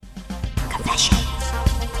Confession.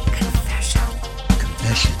 Confession.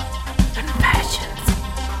 Confession. Confessions.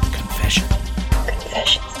 Confession.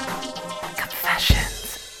 Confessions.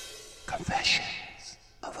 Confessions. Confessions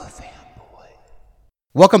of a Fanboy.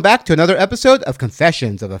 Welcome back to another episode of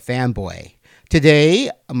Confessions of a Fanboy. Today,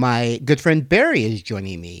 my good friend Barry is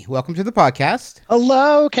joining me. Welcome to the podcast.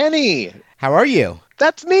 Hello, Kenny. How are you?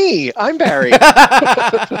 That's me. I'm Barry.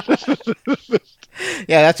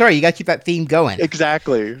 Yeah, that's right. You got to keep that theme going.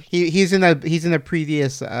 Exactly. He's in a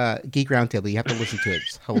previous Geek Roundtable. You have to listen to it.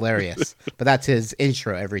 It's hilarious. But that's his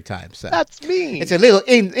intro every time. So That's me. it's a little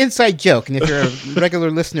inside joke, and if you're a regular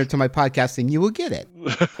listener to my podcast, then you will get it.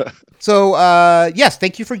 So, yes,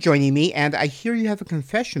 thank you for joining me, and I hear you have a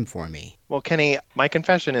confession for me. Well, Kenny, my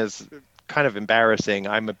confession is kind of embarrassing.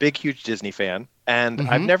 I'm a big, huge Disney fan, and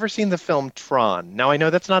I've never seen the film Tron. Now, I know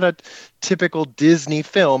that's not a typical Disney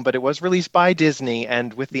film, but it was released by Disney,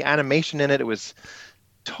 and with the animation in it, it was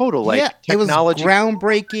total, technology. It was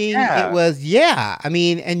groundbreaking. Yeah. It was, I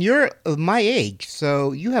mean, and you're of my age,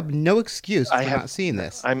 so you have no excuse for not seeing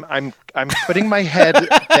this. I'm putting my head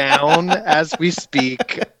down as we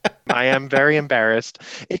speak. I am very embarrassed.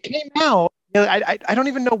 It came out. I don't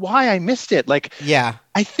even know why I missed it.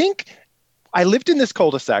 I think I lived in this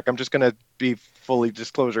cul-de-sac. I'm just gonna be fully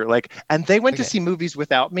disclosure. And they went to see movies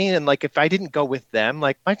without me, and if I didn't go with them,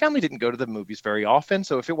 my family didn't go to the movies very often.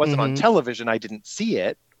 So if it wasn't on television, I didn't see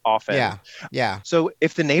it often. Yeah. So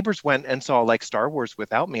if the neighbors went and saw Star Wars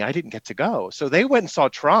without me, I didn't get to go. So they went and saw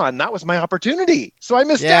Tron. That was my opportunity. So I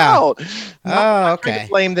missed out. Not trying to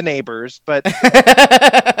blame the neighbors, but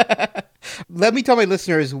let me tell my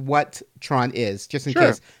listeners what Tron is, just in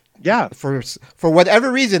case. Yeah. For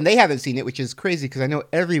whatever reason, they haven't seen it, which is crazy because I know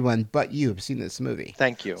everyone but you have seen this movie.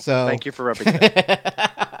 Thank you. So thank you for rubbing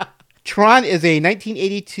it. Tron is a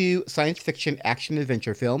 1982 science fiction action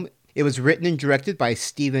adventure film. It was written and directed by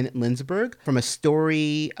Steven Linsberg from a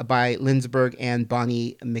story by Linsberg and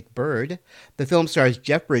Bonnie McBird. The film stars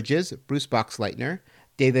Jeff Bridges, Bruce Boxleitner,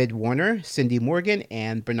 David Warner, Cindy Morgan,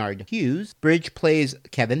 and Bernard Hughes. Bridge plays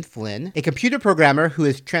Kevin Flynn, a computer programmer who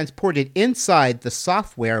is transported inside the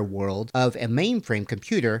software world of a mainframe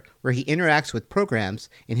computer where he interacts with programs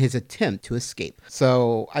in his attempt to escape.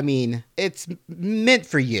 So, I mean, it's meant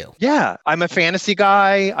for you. Yeah, I'm a fantasy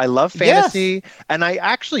guy. I love fantasy. Yes. And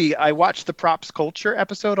I watched the Props Culture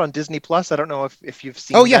episode on Disney Plus. I don't know if you've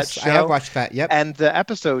seen that show. I have watched that, yep. And the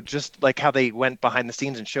episode, just how they went behind the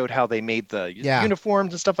scenes and showed how they made the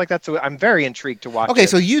uniforms and stuff like that. So I'm very intrigued to watch it. Okay,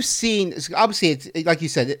 so you've seen, obviously, it's like you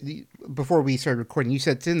said, before we started recording, you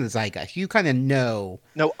said it's in the zeitgeist. You kind of know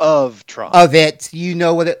of Tron. Of it. You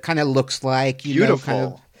know what it kind of looks like. You Beautiful.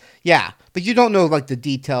 Know yeah, but you don't know the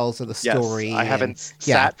details of the story. Yes, I haven't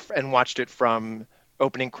sat and watched it from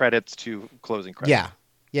opening credits to closing credits.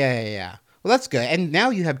 Yeah. Well, that's good. And now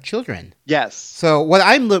you have children. Yes. So what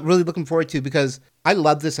I'm really looking forward to, because I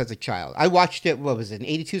loved this as a child. I watched it, in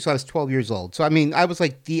 82? So I was 12 years old. So, I mean, I was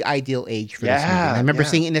the ideal age for this movie. And I remember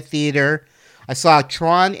seeing it in the theater. I saw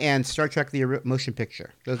Tron and Star Trek the Motion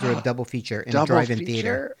Picture. Those were a double feature in a drive-in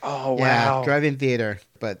theater. Oh, wow. Yeah, drive-in theater.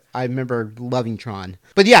 But I remember loving Tron.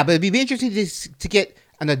 But it'd be interesting to get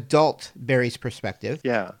an adult Barry's perspective.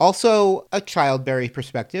 Yeah. Also, a child Barry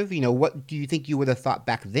perspective. What do you think you would have thought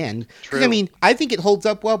back then? True. I mean, I think it holds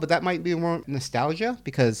up well, but that might be more nostalgia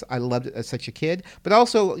because I loved it as such a kid. But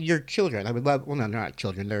also, your children. I would love. Well, no, they're not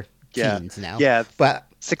children. They're teens now. Yeah. But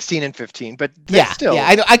 16 and 15, but still.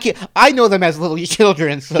 Yeah, I know them as little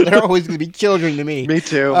children, so they're always going to be children to me. Me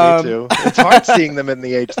too. It's hard seeing them in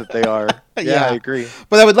the age that they are. Yeah, I agree.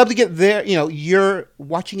 But I would love to get you're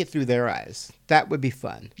watching it through their eyes. That would be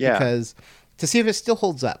fun. Yeah. Because to see if it still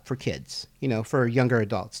holds up for kids, for younger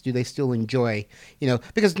adults. Do they still enjoy,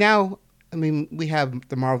 because now, I mean, we have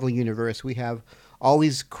the Marvel Universe. We have all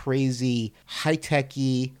these crazy,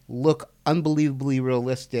 high-techy, unbelievably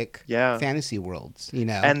realistic fantasy worlds,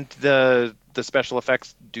 And the special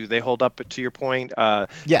effects, do they hold up to your point?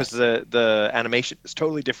 Yes. Because the animation is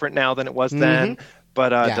totally different now than it was then. But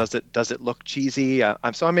does it look cheesy?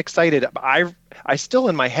 I'm excited. I still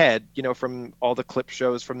in my head, from all the clip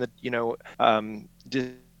shows from the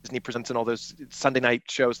Disney Presents and all those Sunday night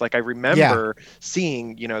shows, I remember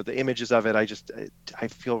seeing the images of it. I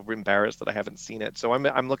feel embarrassed that I haven't seen it, so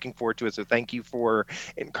I'm looking forward to it. So thank you for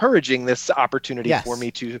encouraging this opportunity for me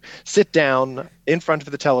to sit down in front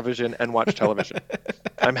of the television and watch television.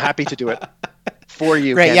 I'm happy to do it for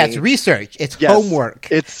you. Right? Kenny. Yeah, it's research. It's homework.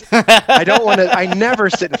 I don't want to. I never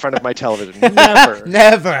sit in front of my television. Never.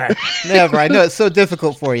 Never. I know it's so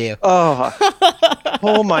difficult for you. Oh,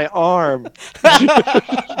 pull my arm.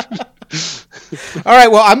 All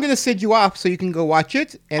right, well, I'm going to send you off so you can go watch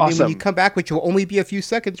it. And then when Awesome. you come back, which will only be a few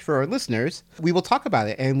seconds for our listeners, we will talk about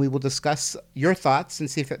it and we will discuss your thoughts and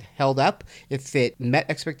see if it held up, if it met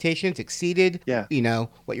expectations, exceeded, Yeah.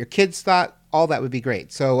 What your kids thought. All that would be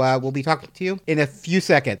great. So we'll be talking to you in a few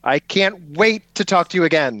seconds. I can't wait to talk to you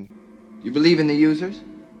again. You believe in the users?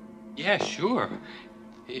 Yeah, sure.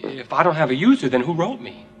 If I don't have a user, then who wrote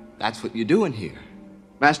me? That's what you're doing here.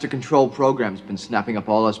 Master Control Program's been snapping up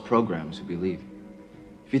all us programs who believe.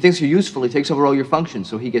 If he thinks you're useful, he takes over all your functions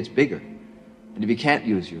so he gets bigger. And if he can't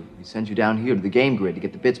use you, he sends you down here to the game grid to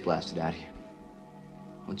get the bits blasted out of you.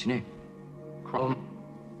 What's your name? Chrome.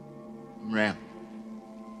 Ram.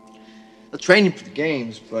 I'll train you for the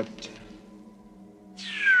games, but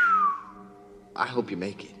I hope you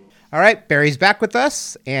make it. All right, Barry's back with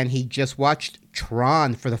us, and he just watched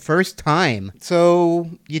Tron for the first time. So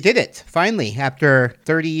you did it, finally, after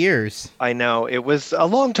 30 years. I know it was a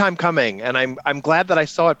long time coming, and I'm glad that I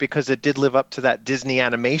saw it because it did live up to that Disney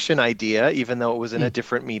animation idea, even though it was in a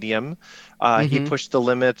different medium. He pushed the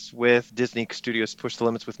limits with Disney Studios, pushed the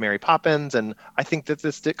limits with Mary Poppins, and I think that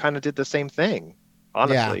this kind of did the same thing.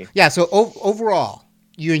 Honestly, Yeah. So overall,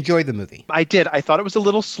 you enjoyed the movie. I did. I thought it was a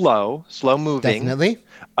little slow moving. Definitely.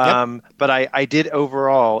 But I did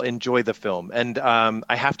overall enjoy the film. And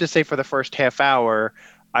I have to say, for the first half hour,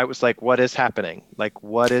 I was like, what is happening? Like,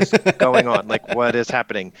 what is going on? Like, what is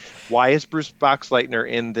happening? Why is Bruce Boxleitner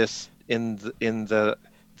in the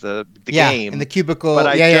game in the cubicle. But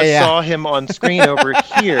I saw him on screen over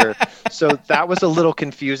here. So that was a little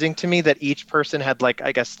confusing to me that each person had like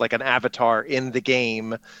an avatar in the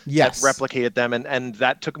game that replicated them. And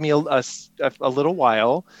that took me a little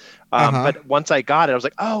while. But once I got it, I was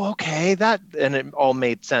like, oh, okay, and it all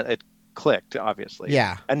made sense. It clicked, obviously.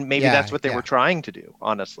 Yeah. And maybe that's what they were trying to do,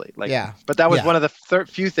 honestly. Like, Yeah. But that was one of the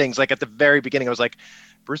few things, like at the very beginning, I was like,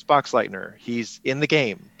 Bruce Boxleitner, he's in the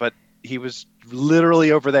game, but he was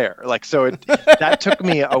literally over there. Like, so that took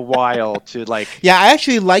me a while to like. Yeah, I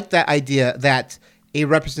actually like that idea that a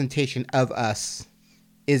representation of us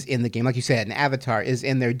is in the game. Like you said, an avatar is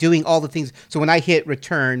in there doing all the things. So when I hit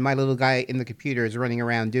return, my little guy in the computer is running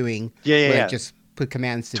around doing what I just put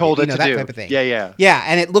commands to told do. It to that do. Type of thing. Yeah. Yeah,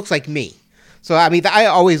 and it looks like me. So, I mean, I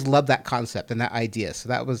always loved that concept and that idea. So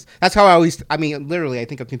that's how literally, I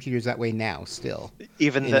think of computers that way now still.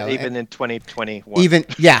 Even in 2021. Even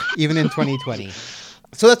in 2020.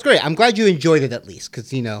 So that's great. I'm glad you enjoyed it at least.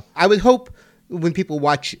 Because, I would hope when people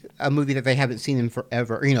watch a movie that they haven't seen in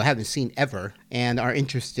forever, or, haven't seen ever, and are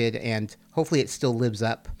interested, and hopefully it still lives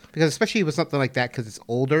up. Because especially with something like that, because it's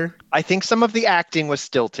older. I think some of the acting was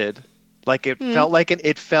stilted. Like it felt like an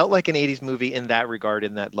 80s movie in that regard,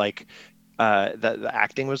 in that like the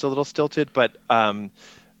acting was a little stilted, but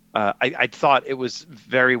I thought it was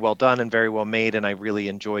very well done and very well made, and I really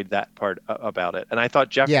enjoyed that part about it. And I thought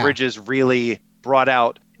Jeff Bridges really brought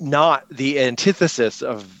out not the antithesis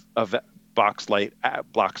of Box-like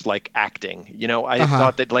acting. I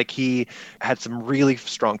thought that like he had some really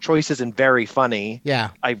strong choices and very funny.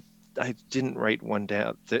 Yeah. I didn't write one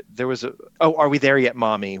down. There was Are We There Yet,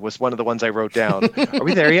 Mommy? Was one of the ones I wrote down. Are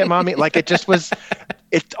we there yet, Mommy? Like it just was.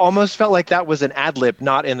 It almost felt like that was an ad lib,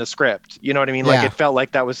 not in the script. You know what I mean? Like it felt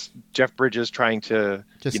like that was Jeff Bridges trying to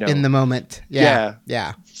just in the moment. Yeah.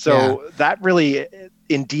 So that really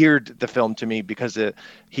endeared the film to me because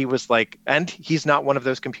he was like, and he's not one of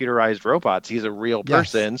those computerized robots. He's a real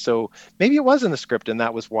person. Yes. So maybe it was in the script, and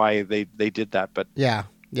that was why they did that. But yeah.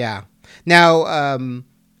 Now,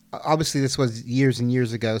 obviously, this was years and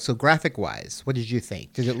years ago. So graphic-wise, what did you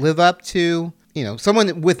think? Did it live up to,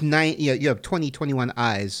 someone with you have 21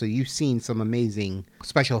 eyes, so you've seen some amazing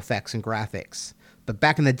special effects and graphics. But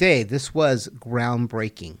back in the day, this was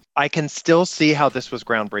groundbreaking. I can still see how this was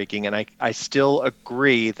groundbreaking, and I still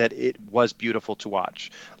agree that it was beautiful to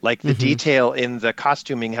watch. Like the detail in the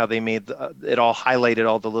costuming, how they made it all highlighted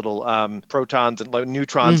all the little protons and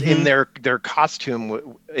neutrons in their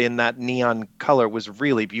costume in that neon color was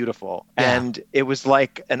really beautiful. Yeah. And it was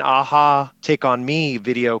like an aha Take On Me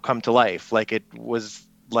video come to life. Like it was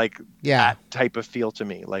like that type of feel to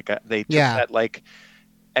me. Like they took that like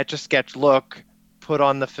Etch-a-Sketch look, put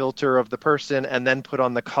on the filter of the person, and then put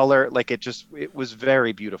on the color. Like it was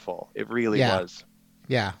very beautiful. It really was.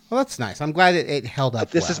 Yeah. Well, that's nice. I'm glad it held up.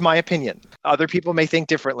 But this is my opinion. Other people may think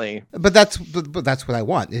differently. But that's what I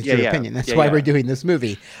want. Is your opinion. That's why we're doing this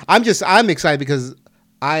movie. I'm excited because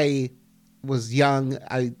I was young.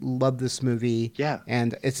 I love this movie. Yeah.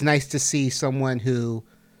 And it's nice to see someone who,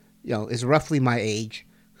 is roughly my age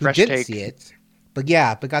who didn't see it. But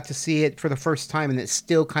got to see it for the first time, and it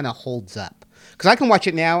still kind of holds up. Because I can watch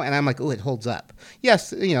it now and I'm like, oh, it holds up.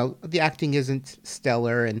 Yes, you know, the acting isn't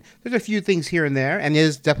stellar and there's a few things here and there, and it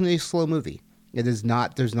is definitely a slow movie. It is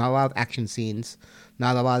not, there's not a lot of action scenes,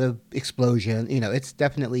 not a lot of explosion. You know, it's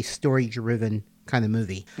definitely story-driven kind of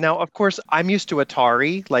movie. Now, of course, I'm used to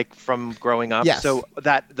Atari, like from growing up. Yes. So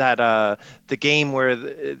that the game where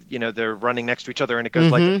you know they're running next to each other and it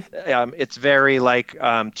goes like it's very like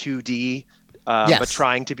 2D, but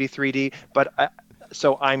trying to be 3D. But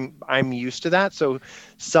so I'm used to that. So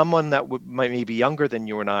someone that might be younger than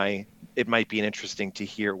you and I, it might be interesting to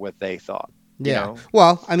hear what they thought. Yeah. You know?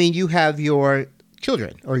 Well, I mean, you have your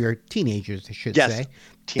children or your teenagers, I should say.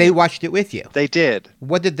 They watched it with you. They did.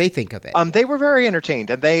 What did they think of it? They were very entertained,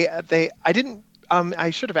 and I didn't. I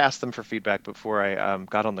should have asked them for feedback before I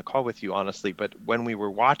got on the call with you, honestly. But when we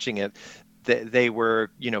were watching it, they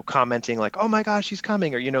were, you know, commenting like, "Oh my gosh, he's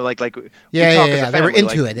coming," or you know, like They were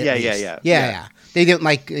into it. Yeah. They didn't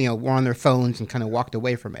like, you know, were on their phones and kind of walked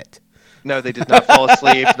away from it. No, they did not fall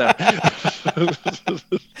asleep. No.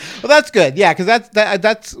 Well, that's good. Yeah, because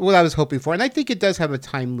that's what I was hoping for, and I think it does have a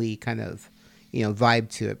timely kind of, you know, vibe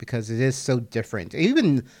to it because it is so different.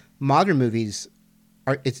 Even modern movies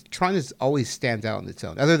Tron always stands out on its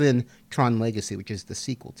own, other than Tron Legacy, which is the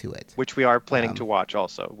sequel to it, which we are planning to watch.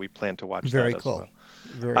 Also, we plan to watch. Very that cool.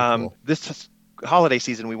 As well. Very cool. This holiday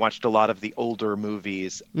season, we watched a lot of the older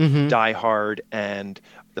movies, Die Hard and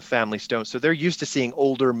The Family Stone. So they're used to seeing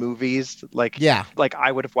older movies, like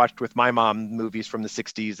I would have watched with my mom movies from the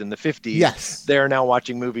 60s and the 50s. Yes. They're now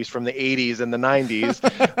watching movies from the 80s and the 90s.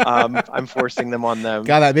 I'm forcing them on them.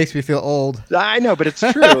 God, that makes me feel old. I know, but it's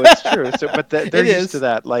true. It's true. So, but they're used is. to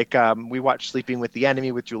that. Like we watched Sleeping with the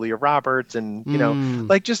Enemy with Julia Roberts, and you know,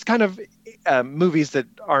 like just kind of movies that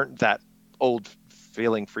aren't that old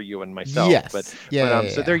feeling for you and myself. Yes.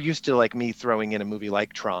 So they're used to like me throwing in a movie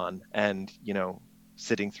like Tron and, you know,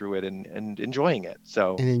 sitting through it and enjoying it.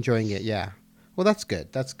 So and enjoying it, yeah. Well, that's good.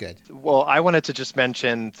 That's good. Well, I wanted to just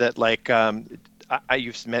mention that, like,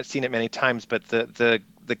 you've seen it many times, but the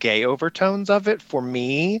gay overtones of it for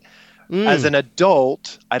me as an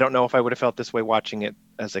adult, I don't know if I would have felt this way watching it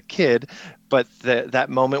as a kid, but that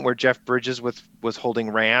moment where Jeff Bridges was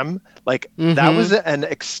holding Ram, like that was an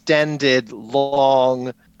extended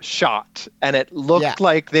long shot, and it looked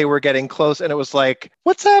like they were getting close, and it was like,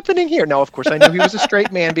 what's happening here? Now, of course, I knew he was a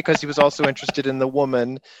straight man because he was also interested in the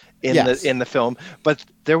woman in the film, but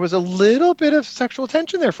there was a little bit of sexual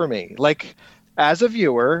tension there for me, like as a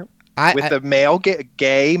viewer with the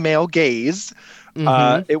gay male gaze.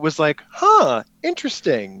 It was like,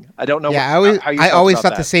 interesting. I don't know. Yeah, how you I always about thought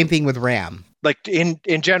that. the same thing with Ram. Like in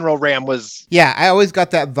general, Ram was I always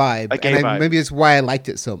got that vibe, a gay vibe. Maybe it's why I liked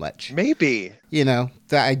it so much. Maybe, you know,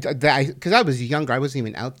 because I was younger, I wasn't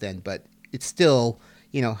even out then, but it's still,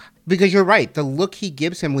 you know, because you're right. The look he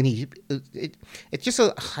gives him when it's just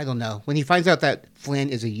I don't know, when he finds out that Flynn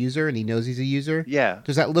is a user and he knows he's a user. Yeah,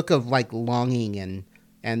 there's that look of like longing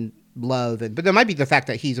and love, but there might be the fact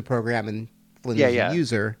that he's a program and Flynn is a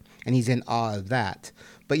user, and he's in awe of that.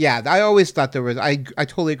 But yeah, I always thought there was. I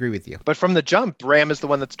totally agree with you. But from the jump, Ram is the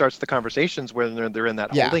one that starts the conversations where they're in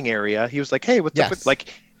that holding area. He was like, "Hey, what's up?"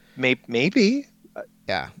 Like, maybe.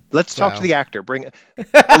 Yeah. Let's talk to the actor. Bring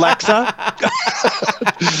Alexa.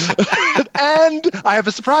 And I have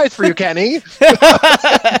a surprise for you, Kenny.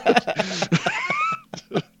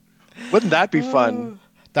 Wouldn't that be fun?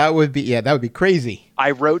 That would be crazy.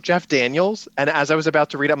 I wrote Jeff Daniels, and as I was about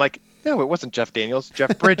to read, I'm like, no, it wasn't Jeff Daniels,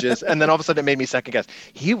 Jeff Bridges. And then all of a sudden it made me second guess.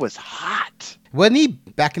 He was hot. Wasn't he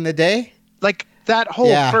back in the day? Like that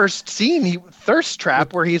whole first scene, Thirst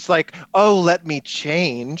Trap, where he's like, oh, let me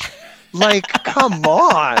change. Like, come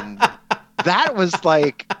on. That was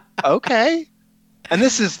like, okay. And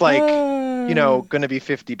this is like, you know, going to be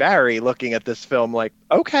 50 Barry looking at this film like,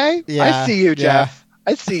 okay, I see you, Jeff.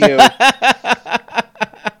 I see you.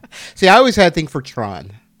 See, I always had a thing for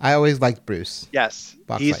Tron. I always liked Bruce. Yes,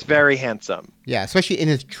 he's very handsome. Yeah, especially in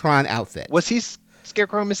his Tron outfit. Was he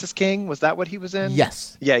Scarecrow and Mrs. King? Was that what he was in?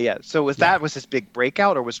 Yes. Yeah. So that was his big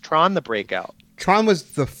breakout, or was Tron the breakout? Tron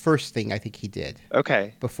was the first thing I think he did.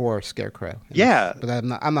 Okay. Before Scarecrow. Yeah. But I'm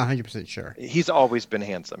not 100% sure. He's always been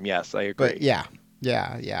handsome. Yes, I agree. But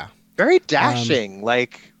yeah. Very dashing.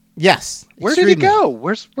 Yes. Where did he go?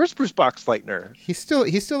 Where's Bruce Boxleitner? He's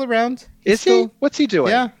still around. Is he? What's he doing?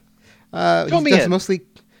 Yeah. He does mostly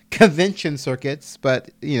convention circuits, but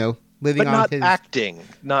you know, living on his acting.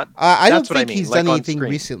 Not. I don't that's what think I mean. he's done anything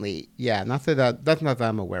recently. Yeah, not that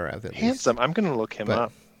I'm aware of. At handsome. least. I'm gonna look him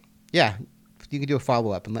up. Yeah, you can do a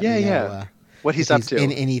follow up and let me know. What he's up to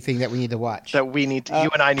in anything that we need to watch. That we need to, you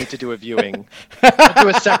and I need to do a viewing. I'll do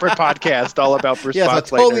a separate podcast all about Bruce Boxleitner.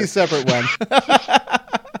 Yes, a totally separate one.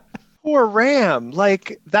 poor Ram.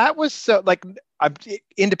 Like that was so like I'm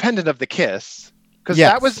independent of the kiss because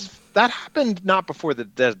Yes. that happened not before the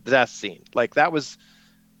death scene. Like that was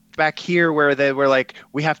back here where they were like,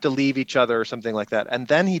 we have to leave each other or something like that. And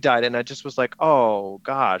then he died, and I just was like, oh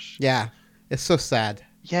gosh. Yeah. It's so sad.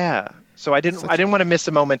 Yeah. So I didn't want to miss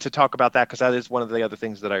a moment to talk about that because that is one of the other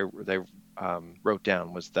things that I wrote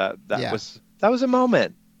down was that was a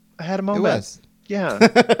moment. I had a moment. It was. Yeah.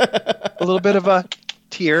 A little bit of a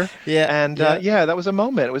tear. Yeah. And that was a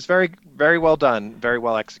moment. It was very, very well done, very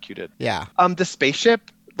well executed. Yeah. The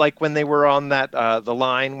spaceship, like when they were on that the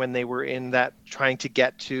line, when they were in that trying to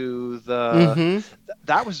get to the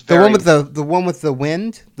that was very the one with the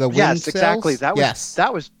wind. The wind yes, cells? exactly. That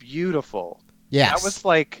was beautiful. Yes.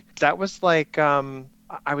 That was like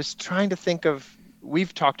I was trying to think of.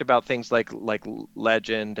 We've talked about things like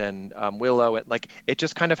Legend and Willow. Like it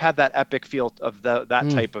just kind of had that epic feel of that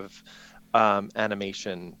type of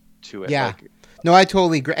animation to it. Yeah. Like, no, I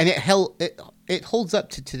totally agree, and it holds up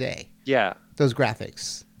to today. yeah. Those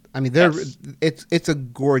graphics. I mean, it's a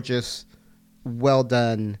gorgeous, well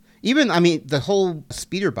done. Even the whole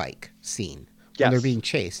speeder bike scene when they're being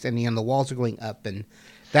chased, and the walls are going up, and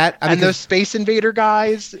that. And those Space Invader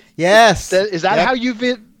guys. Yes. Is that how you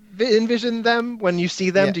envision them when you see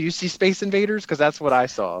them? Yeah. Do you see Space Invaders? Because that's what I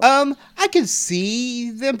saw. I can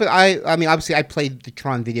see them, but I mean, obviously, I played the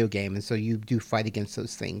Tron video game, and so you do fight against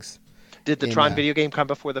those things. Did the Tron video game come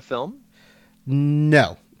before the film?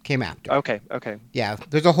 No, came after. Okay. Yeah,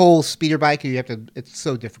 there's a whole speeder bike, and you have to. It's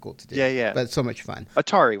so difficult to do. Yeah. But it's so much fun.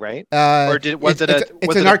 Atari, right?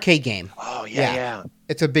 It's an arcade game. Oh yeah.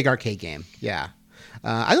 It's a big arcade game. Yeah.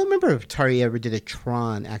 I don't remember if Atari ever did a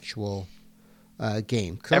Tron actual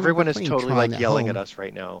game. Everyone is totally Tron like at yelling home. at us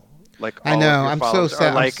right now. Like I know. I'm so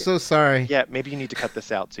sad. Like, I'm so sorry. Yeah, maybe you need to cut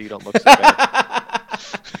this out so you don't look so bad.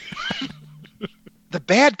 The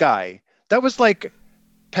bad guy. That was like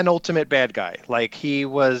penultimate bad guy. Like he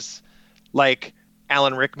was like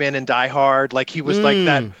Alan Rickman in Die Hard. Like he was like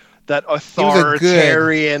that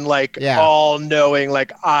authoritarian, all knowing,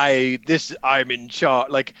 like I'm in charge.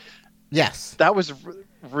 Like yes, that was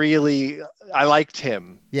really I liked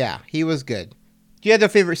him. Yeah, he was good. Do you have a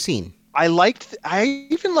favorite scene? I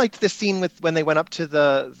even liked the scene when they went up to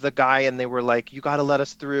the guy and they were like, you got to let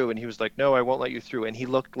us through. And he was like, no, I won't let you through. And he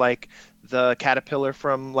looked like the caterpillar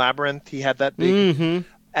from Labyrinth. He had that big,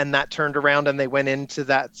 and that turned around and they went into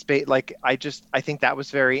that space. Like, I think that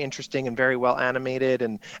was very interesting and very well animated.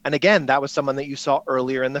 And again, that was someone that you saw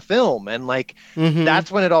earlier in the film. And like, that's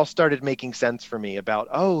when it all started making sense for me about,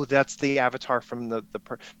 oh, that's the avatar from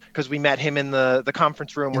because we met him in the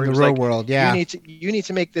conference room where he was real like, world. Yeah. You need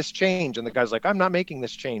to make this change. And the guy's like, I'm not making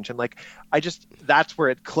this change. And like, that's where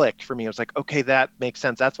it clicked for me. I was like, okay, that makes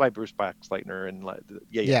sense. That's why Bruce Boxleitner and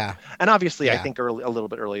yeah. And obviously I think a little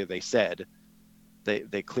bit earlier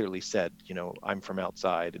they clearly said, I'm from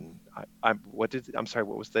outside, and what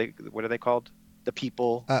are they called? The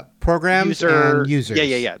people, programs and users.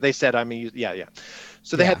 Yeah. They said I'm a user. Yeah.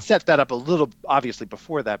 So they had set that up a little, obviously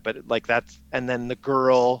before that, but like and then the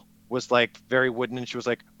girl was like very wooden, and she was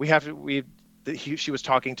like, she was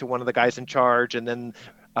talking to one of the guys in charge, and then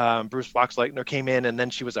Bruce Boxleitner came in, and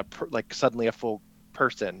then she was suddenly a full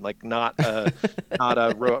person, like not a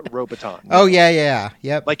Roboton. Oh yeah,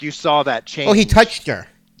 yep. Like you saw that change. Oh, he touched her.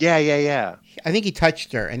 Yeah. I think he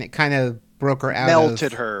touched her, and it kind of broke her out.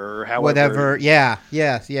 Melted her, or however. Whatever. Yeah.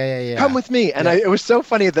 Come with me, and it was so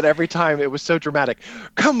funny that every time it was so dramatic.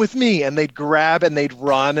 Come with me, and they'd grab and they'd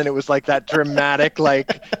run, and it was like that dramatic,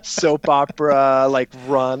 like soap opera, like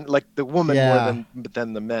run, like the woman more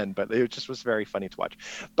than the men. But it just was very funny to watch.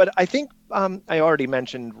 But I think I already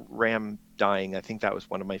mentioned Ram dying. I think that was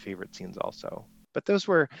one of my favorite scenes also. But those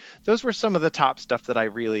were some of the top stuff that I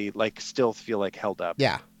really still feel like held up.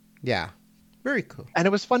 Yeah. Very cool. And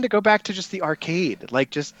it was fun to go back to just the arcade,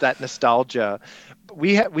 like just that nostalgia.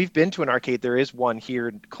 We've been to an arcade. There is one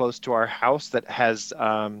here close to our house that has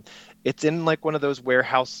it's in like one of those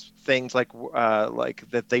warehouse things like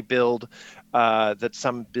that they build that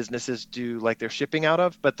some businesses do like their shipping out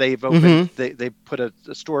of, but they've opened they put a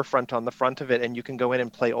storefront on the front of it, and you can go in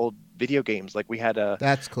and play old video games. Like we had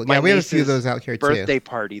that's cool. Yeah, we have a few of those out here birthday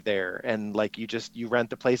party there, and like you rent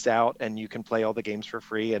the place out and you can play all the games for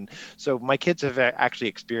free. And so my kids have actually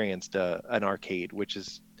experienced an arcade, which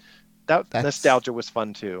is that nostalgia was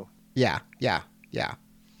fun too. Yeah.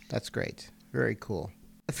 That's great. Very cool.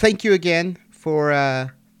 Thank you again for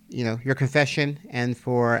your confession and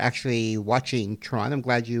for actually watching Tron. I'm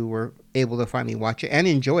glad you were able to finally watch it and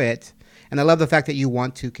enjoy it. And I love the fact that you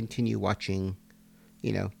want to continue watching,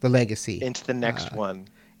 the legacy into the next one.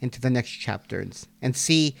 into the next chapter and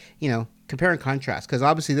see, compare and contrast. Because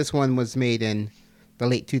obviously this one was made in the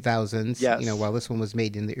late 2000s, yes. While this one was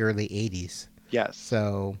made in the early 80s. Yes.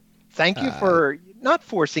 So thank you for not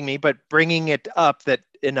forcing me, but bringing it up that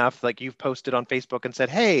enough, like you've posted on Facebook and said,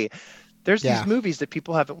 hey, there's these movies that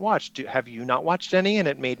people haven't watched. Have you not watched any? And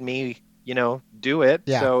it made me, do it.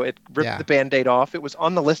 Yeah. So it ripped the Band-Aid off. It was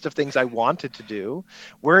on the list of things I wanted to do.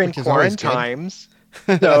 We're in quarantine. So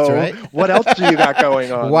that's right. What else do you got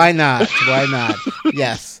going on? Why not?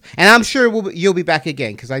 Yes. And I'm sure you'll be back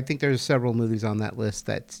again, because I think there's several movies on that list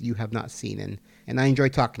that you have not seen, and I enjoy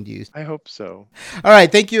talking to you. I hope so. All right.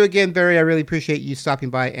 Thank you again, Barry. I really appreciate you stopping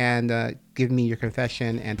by and giving me your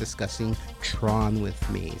confession and discussing Tron with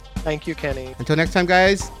me. Thank you, Kenny. Until next time,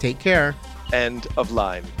 guys, take care. End of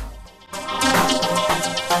line.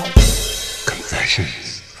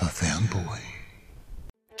 Confessions of a Fanboy.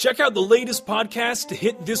 Check out the latest podcast to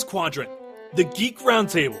hit this quadrant, The Geek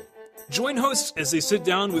Roundtable. Join hosts as they sit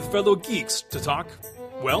down with fellow geeks to talk,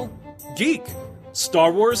 well, geek.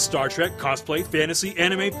 Star Wars, Star Trek, cosplay, fantasy,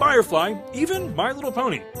 anime, Firefly, even My Little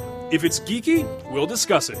Pony. If it's geeky, we'll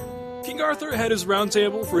discuss it. King Arthur had his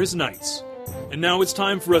roundtable for his knights. And now it's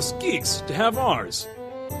time for us geeks to have ours.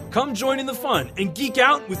 Come join in the fun and geek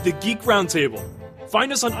out with The Geek Roundtable.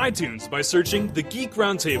 Find us on iTunes by searching The Geek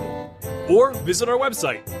Roundtable, or visit our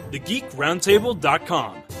website,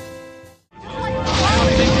 thegeekroundtable.com.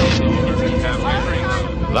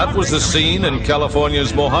 That was the scene in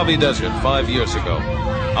California's Mojave Desert 5 years ago.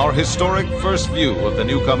 Our historic first view of the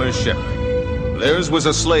newcomer's ship. Theirs was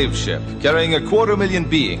a slave ship carrying 250,000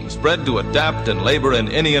 beings bred to adapt and labor in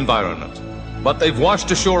any environment. But they've washed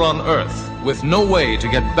ashore on Earth with no way to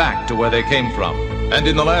get back to where they came from. And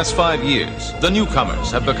in the last 5 years, the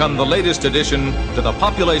newcomers have become the latest addition to the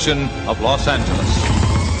population of Los Angeles.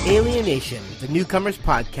 Alienation, the Newcomers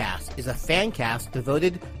Podcast, is a fan cast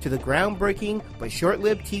devoted to the groundbreaking but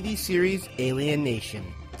short-lived TV series Alienation.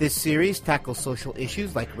 This series tackles social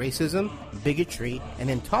issues like racism, bigotry, and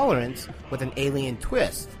intolerance with an alien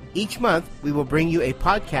twist. Each month, we will bring you a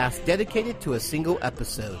podcast dedicated to a single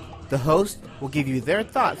episode. The host will give you their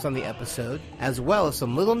thoughts on the episode, as well as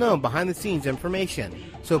some little-known behind-the-scenes information.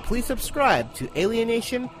 So please subscribe to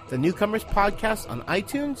Alienation, the Newcomers Podcast on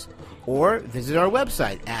iTunes, or visit our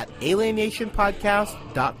website at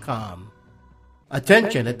alienationpodcast.com.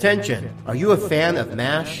 Attention, attention! Are you a fan of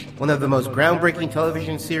MASH, one of the most groundbreaking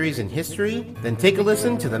television series in history? Then take a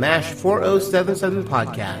listen to the MASH 4077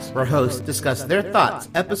 podcast, where hosts discuss their thoughts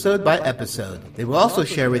episode by episode. They will also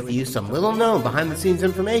share with you some little-known behind-the-scenes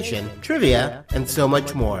information, trivia, and so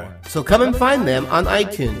much more. So come and find them on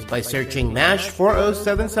iTunes by searching MASH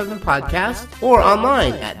 4077 podcast or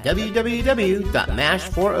online at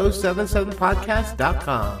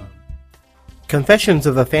www.mash4077podcast.com. Confessions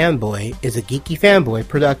of a Fanboy is a Geeky Fanboy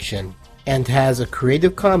production and has a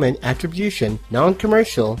Creative Commons Attribution,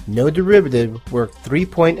 Non-Commercial, No Derivative Work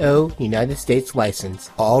 3.0 United States license.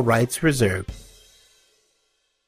 All rights reserved.